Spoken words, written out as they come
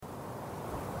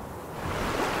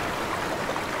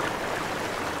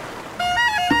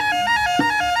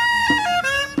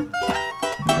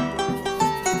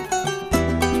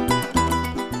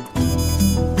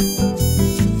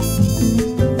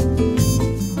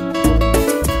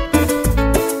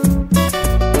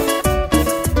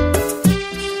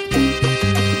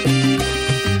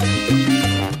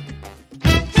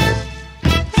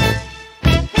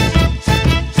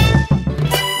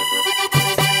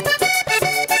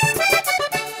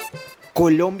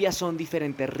Colombia son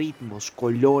diferentes ritmos,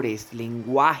 colores,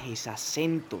 lenguajes,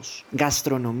 acentos,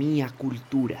 gastronomía,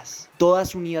 culturas,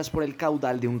 todas unidas por el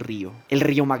caudal de un río, el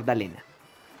río Magdalena.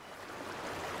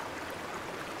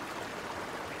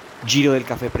 Giro del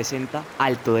Café presenta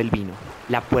Alto del Vino,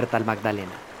 la puerta al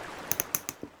Magdalena.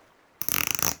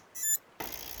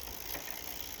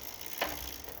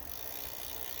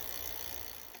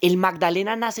 El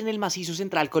Magdalena nace en el macizo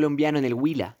central colombiano en el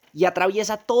Huila y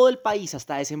atraviesa todo el país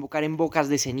hasta desembocar en Bocas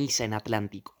de Ceniza en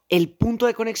Atlántico. El punto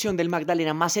de conexión del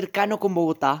Magdalena más cercano con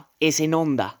Bogotá es en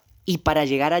Honda, y para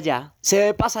llegar allá se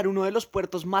debe pasar uno de los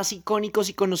puertos más icónicos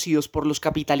y conocidos por los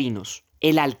capitalinos,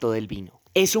 el Alto del Vino.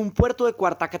 Es un puerto de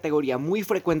cuarta categoría muy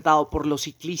frecuentado por los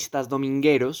ciclistas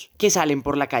domingueros que salen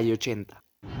por la calle 80.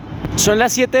 Son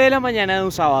las 7 de la mañana de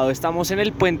un sábado, estamos en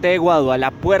el puente de Guadua, la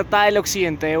puerta del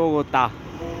occidente de Bogotá.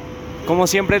 Como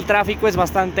siempre, el tráfico es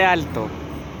bastante alto,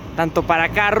 tanto para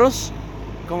carros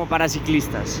como para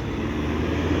ciclistas.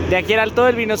 De aquí al Alto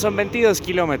del Vino son 22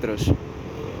 kilómetros.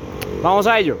 Vamos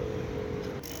a ello.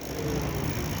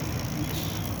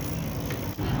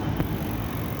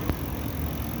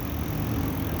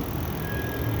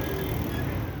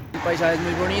 El paisaje es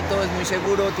muy bonito, es muy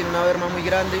seguro, tiene una berma muy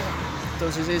grande,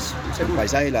 entonces es seguro. El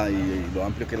paisaje y lo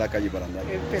amplio que es la calle para andar.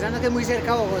 Empezando que es muy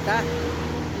cerca a Bogotá y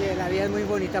la vía es muy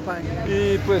bonita para llegar.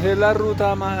 Y pues es la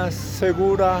ruta más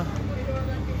segura,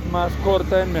 más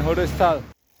corta, en mejor estado.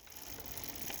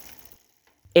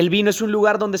 El Vino es un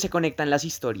lugar donde se conectan las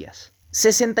historias.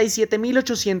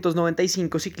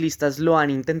 67.895 ciclistas lo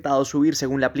han intentado subir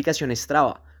según la aplicación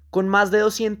Strava, con más de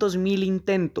 200.000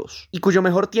 intentos, y cuyo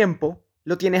mejor tiempo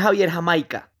lo tiene Javier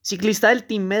Jamaica, ciclista del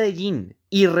Team Medellín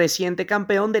y reciente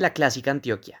campeón de la Clásica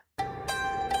Antioquia.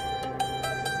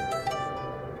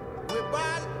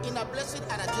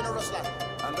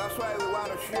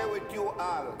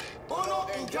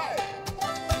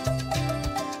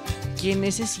 ¿Quién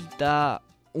necesita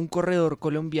un corredor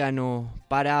colombiano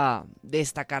para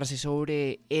destacarse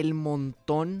sobre el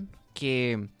montón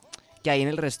que hay en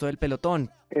el resto del pelotón?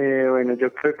 Bueno,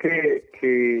 yo creo que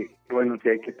sí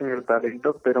hay que tener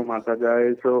talento, pero más allá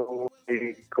de eso,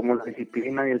 como la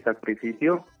disciplina y el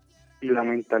sacrificio y la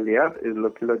mentalidad es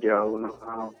lo que lo lleva a uno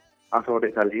a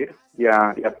sobresalir y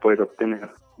a poder obtener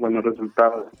buenos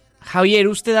resultados. Javier,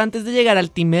 usted antes de llegar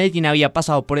al Team Medellín había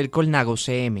pasado por el Colnago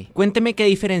CM. Cuénteme qué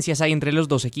diferencias hay entre los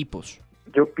dos equipos.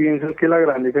 Yo pienso que la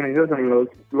gran diferencia son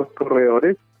los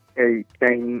corredores que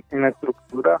hay en la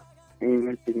estructura. En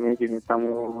el Team Medellín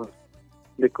estamos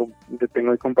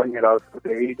tengo de compañeros a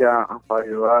Sevilla, a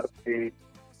Fabio Duarte,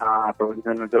 a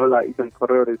Robinson Oyola, y son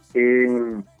corredores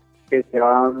que se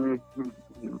van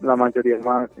la mayoría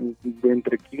más de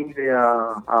entre 15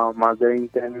 a más de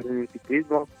 20 años en el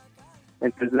ciclismo.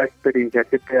 Entonces la experiencia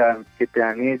que te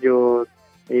dan ellos,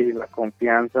 la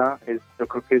confianza, yo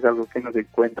creo que es algo que no se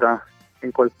encuentra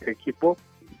en cualquier equipo.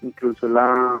 Incluso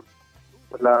las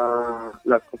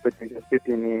competencias que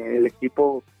tiene el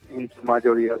equipo en su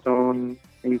mayoría son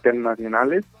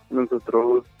internacionales.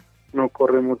 Nosotros no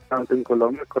corremos tanto en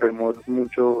Colombia, corremos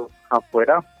mucho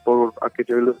afuera por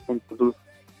aquello de los puntos,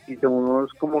 y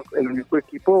somos como el único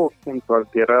equipo junto al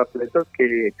Tierra de Atletas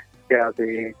que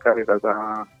hace carreras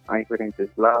a diferentes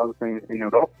lados en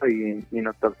Europa y en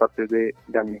otras partes de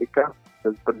América.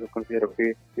 Entonces por eso considero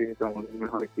que somos el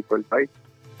mejor equipo del país.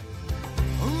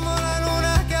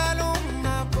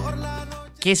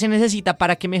 ¿Qué se necesita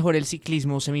para que mejore el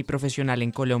ciclismo semiprofesional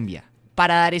en Colombia?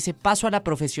 Para dar ese paso a la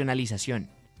profesionalización.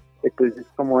 Entonces es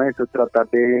como eso, tratar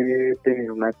de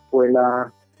tener una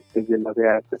escuela desde las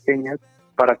edades pequeñas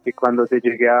para que cuando se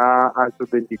llegue al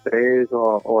sub-23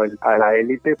 o a la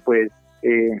élite, pues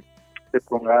se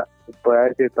pueda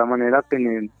de cierta manera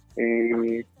tener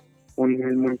un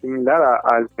nivel muy similar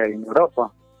al que hay en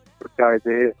Europa, porque a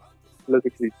veces los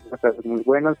ciclistas acá son muy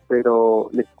buenos,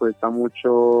 pero les cuesta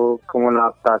mucho como la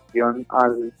adaptación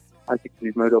al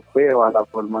ciclismo europeo, a la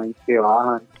forma en que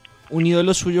bajan. ¿Un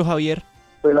ídolo suyo, Javier?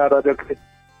 Pues la verdad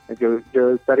yo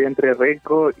estaría entre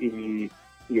Reco y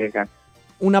Egan.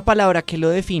 Una palabra que lo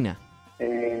defina.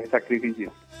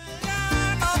 Sacrificio.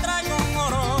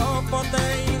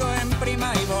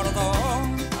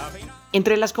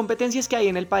 Entre las competencias que hay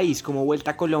en el país, como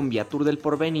Vuelta a Colombia, Tour del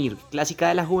Porvenir, Clásica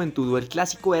de la Juventud o el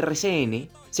Clásico RCN,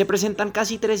 se presentan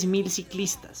casi 3.000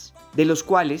 ciclistas, de los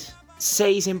cuales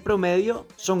 6 en promedio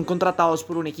son contratados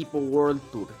por un equipo World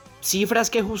Tour. Cifras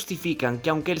que justifican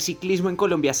que aunque el ciclismo en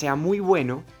Colombia sea muy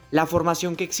bueno, la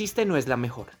formación que existe no es la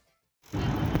mejor.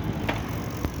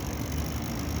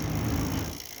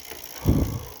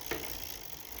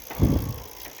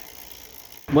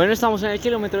 Bueno, estamos en el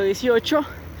kilómetro 18.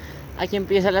 Aquí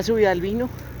empieza la subida al Vino.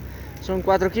 Son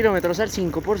 4 kilómetros al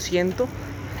 5%.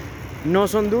 No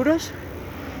son duros,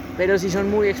 pero sí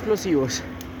son muy explosivos.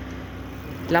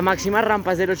 La máxima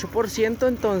rampa es del 8%,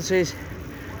 entonces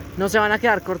no se van a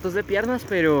quedar cortos de piernas,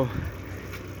 pero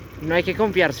no hay que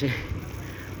confiarse.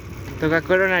 Toca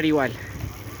coronar igual.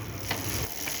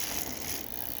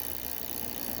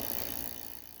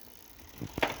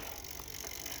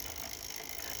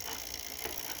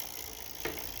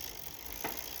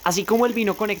 Así como el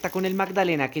Vino conecta con el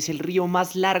Magdalena, que es el río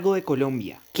más largo de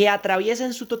Colombia, que atraviesa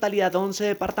en su totalidad 11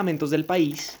 departamentos del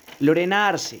país, Lorena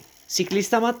Arce,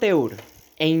 ciclista amateur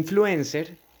e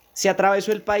influencer, se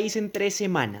atravesó el país en 3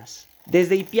 semanas,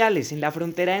 desde Ipiales, en la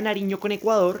frontera de Nariño con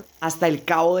Ecuador, hasta el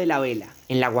Cabo de la Vela,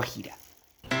 en La Guajira.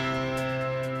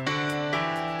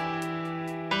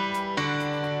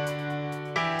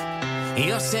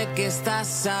 Yo sé que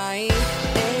estás ahí.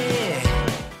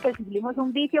 El ciclismo es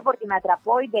un vicio porque me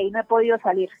atrapó y de ahí no he podido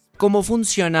salir. ¿Cómo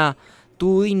funciona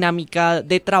tu dinámica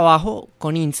de trabajo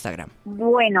con Instagram?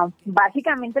 Bueno,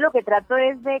 básicamente lo que trato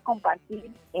es de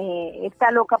compartir esta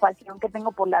loca pasión que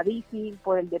tengo por la bici,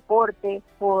 por el deporte,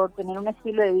 por tener un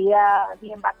estilo de vida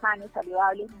bien bacano y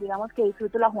saludable. Digamos que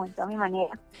disfruto la juventud a mi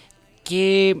manera.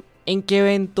 ¿En qué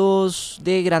eventos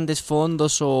de grandes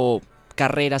fondos o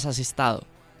carreras has estado?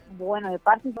 Bueno, de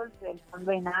parte el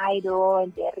fondo de Nairo,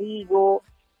 el de Rigo.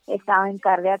 He estado en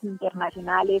carreras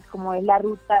internacionales como es la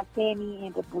ruta semi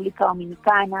en República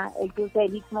Dominicana, el cruce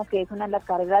del Istmo, que es una de las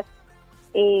carreras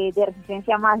de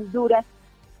resistencia más duras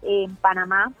en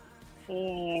Panamá,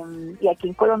 y aquí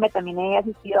en Colombia también he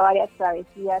asistido a varias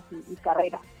travesías y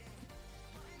carreras.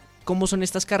 ¿Cómo son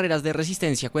estas carreras de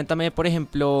resistencia? Cuéntame, por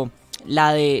ejemplo,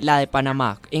 la de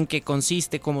Panamá. ¿En qué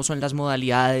consiste? ¿Cómo son las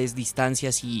modalidades,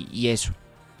 distancias y eso?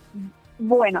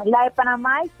 Bueno, la de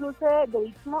Panamá, el cruce del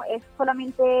Istmo, es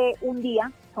solamente un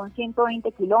día, son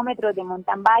 120 kilómetros de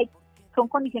mountain bike, son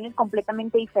condiciones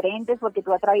completamente diferentes porque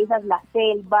tú atraviesas la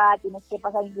selva, tienes que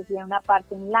pasar inclusive una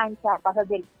parte en lancha, pasas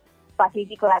del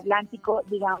Pacífico al Atlántico,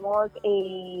 digamos,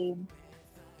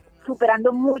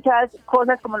 superando muchas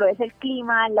cosas como lo es el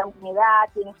clima, la humedad,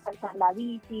 tienes que alzar la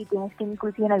bici, tienes que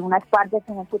inclusive en algunas partes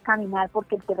tener que caminar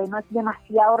porque el terreno es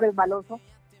demasiado resbaloso.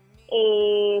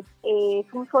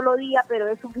 Es un solo día, pero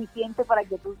es suficiente para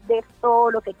que tú des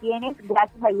todo lo que tienes.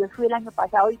 Gracias a Dios fui el año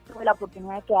pasado y tuve la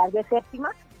oportunidad de quedar de séptima,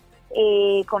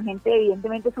 con gente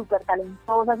evidentemente súper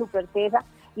talentosa, súper tesa,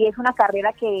 y es una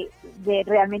carrera que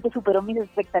realmente superó mis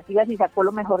expectativas y sacó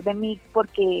lo mejor de mí,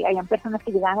 porque habían personas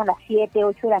que llegaban a las 7,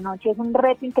 8 de la noche. Es un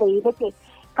reto increíble que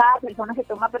cada persona se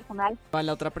toma personal.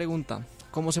 La otra pregunta,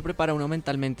 ¿cómo se prepara uno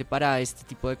mentalmente para este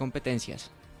tipo de competencias?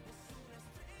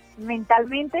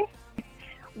 Mentalmente,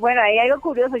 bueno, hay algo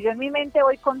curioso. Yo en mi mente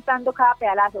voy contando cada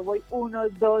pedalazo, voy 1,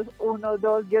 2, 1,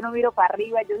 2, yo no miro para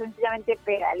arriba, yo sencillamente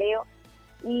pedaleo.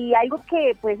 Y algo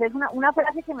que pues es una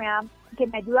frase que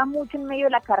me ayuda mucho en medio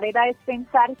de la carrera es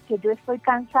pensar que yo estoy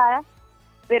cansada,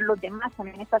 pero los demás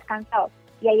también están cansados.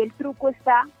 Y ahí el truco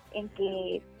está en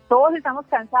que todos estamos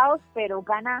cansados, pero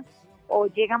gana o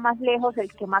llega más lejos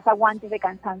el que más aguante ese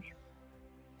cansancio.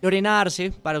 Lorena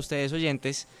Arce, para ustedes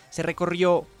oyentes, se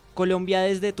recorrió Colombia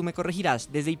desde, tú me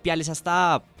corregirás, desde Ipiales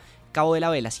hasta Cabo de la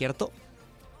Vela, ¿cierto?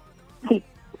 Sí.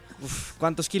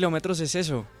 ¿Cuántos kilómetros es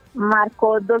eso?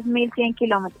 Marcó 2.100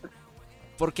 kilómetros.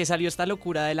 ¿Por qué salió esta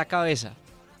locura de la cabeza?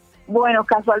 Bueno,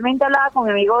 casualmente hablaba con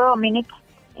mi amigo Dominic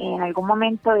en algún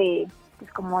momento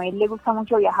pues como a él le gusta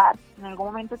mucho viajar, en algún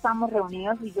momento estábamos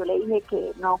reunidos y yo le dije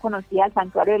que no conocía el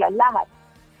santuario de las Lajas.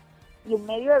 Y en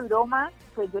medio de broma,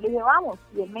 pues yo le dije, vamos.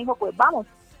 Y él me dijo, pues vamos.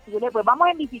 Y yo le dije, pues vamos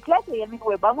en bicicleta. Y él me dijo,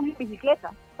 pues vamos en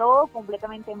bicicleta. Todo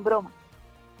completamente en broma.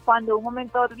 Cuando un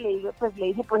momento a otro le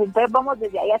dije, pues entonces vamos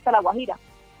desde ahí hasta La Guajira.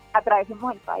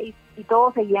 Atravesemos el país. Y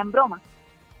todo seguía en broma.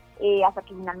 Hasta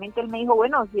que finalmente él me dijo,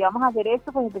 bueno, si vamos a hacer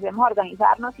esto, pues empecemos a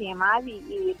organizarnos y demás.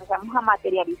 Y empezamos a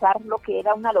materializar lo que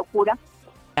era una locura.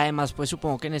 Además, pues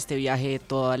supongo que en este viaje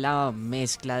toda la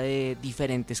mezcla de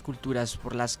diferentes culturas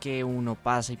por las que uno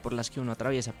pasa y por las que uno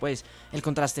atraviesa, pues el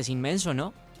contraste es inmenso,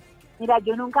 ¿no? Mira,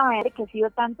 yo nunca me he enriquecido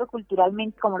tanto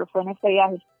culturalmente como lo fue en este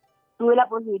viaje. Tuve la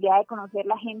posibilidad de conocer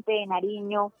la gente de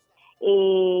Nariño,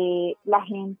 la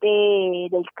gente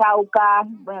del Cauca,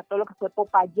 bueno, todo lo que fue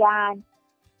Popayán,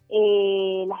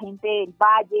 la gente del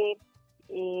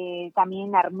Valle, también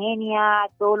en Armenia,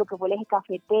 todo lo que fue el eje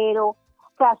cafetero.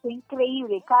 O sea, fue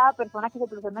increíble. Cada persona que se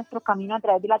cruzó en nuestro camino a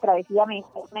través de la travesía me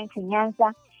dejó una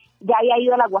enseñanza. Ya había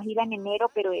ido a La Guajira en enero,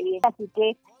 pero así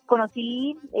que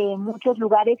conocí muchos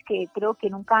lugares que creo que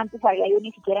nunca antes había ido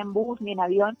ni siquiera en bus ni en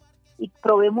avión, y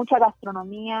probé mucha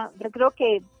gastronomía. Yo creo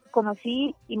que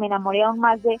conocí y me enamoré aún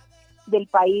más del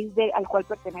país al cual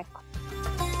pertenezco.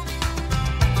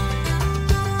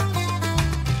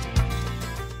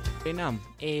 Pena,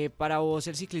 ¿para vos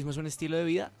el ciclismo es un estilo de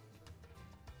vida?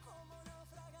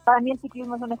 Para mí el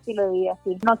ciclismo es un estilo de vida,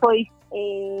 sí. No soy,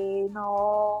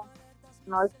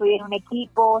 no estoy en un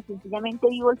equipo, sencillamente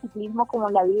vivo el ciclismo como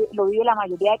lo vive la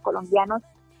mayoría de colombianos,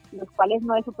 los cuales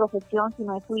no es su profesión,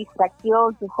 sino es su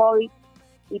distracción, su hobby,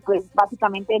 y pues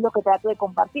básicamente es lo que trato de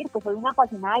compartir. Pues soy una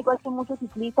apasionada igual que muchos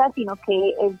ciclistas, sino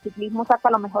que el ciclismo saca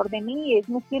lo mejor de mí y es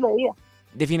mi estilo de vida.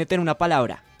 Defínete en una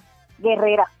palabra.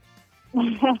 Guerrera. Yo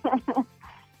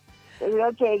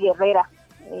creo que guerrera,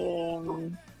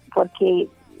 porque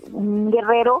un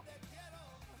guerrero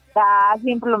da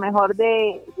siempre lo mejor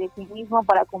de sí mismo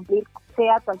para cumplir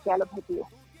sea cual sea el objetivo.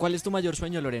 ¿Cuál es tu mayor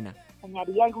sueño, Lorena?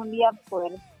 Soñaría algún día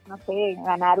poder, no sé,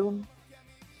 ganar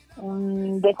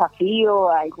un desafío,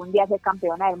 algún día ser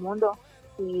campeona del mundo.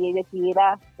 Si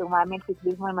decidiera tomarme el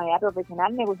ciclismo de manera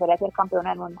profesional, me gustaría ser campeona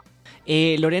del mundo.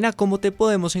 Lorena, ¿cómo te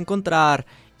podemos encontrar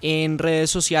en redes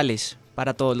sociales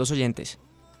para todos los oyentes?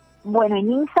 Bueno, en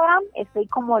Instagram estoy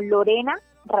como Lorena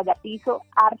Rayapiso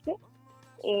Arce,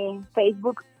 en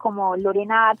Facebook como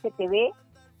Lorena Arce TV,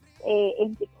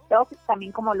 en TikTok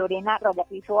también como Lorena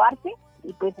Rayapiso Arce,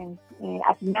 y pues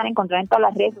así me van a encontrar en todas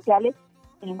las redes sociales,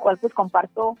 en el cual pues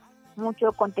comparto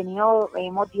mucho contenido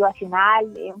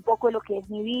motivacional, un poco de lo que es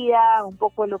mi vida, un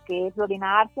poco de lo que es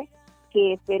Lorena Arce,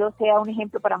 que espero sea un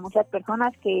ejemplo para muchas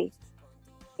personas, que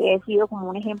he sido como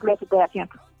un ejemplo de superación.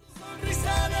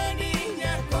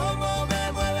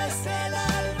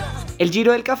 El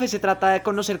Giro del Café se trata de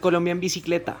conocer Colombia en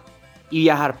bicicleta y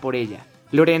viajar por ella.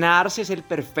 Lorena Arce es el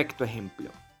perfecto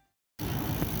ejemplo.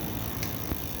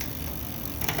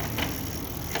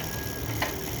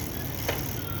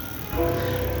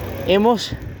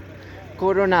 Hemos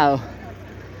coronado.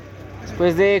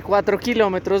 Después de 4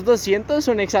 kilómetros 200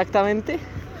 son exactamente.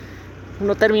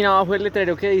 Uno termina bajo el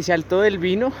letrero que dice Alto del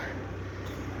Vino.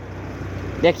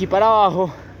 De aquí para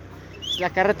abajo es la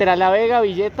carretera La Vega,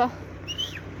 Villeta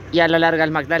y a la larga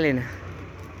el Magdalena.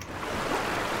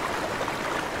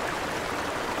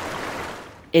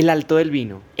 El Alto del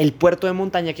Vino, el puerto de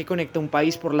montaña que conecta un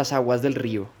país por las aguas del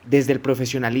río, desde el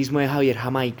profesionalismo de Javier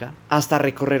Jamaica hasta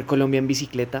recorrer Colombia en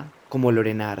bicicleta como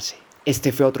Lorena Arce.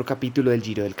 Este fue otro capítulo del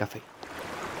Giro del Café.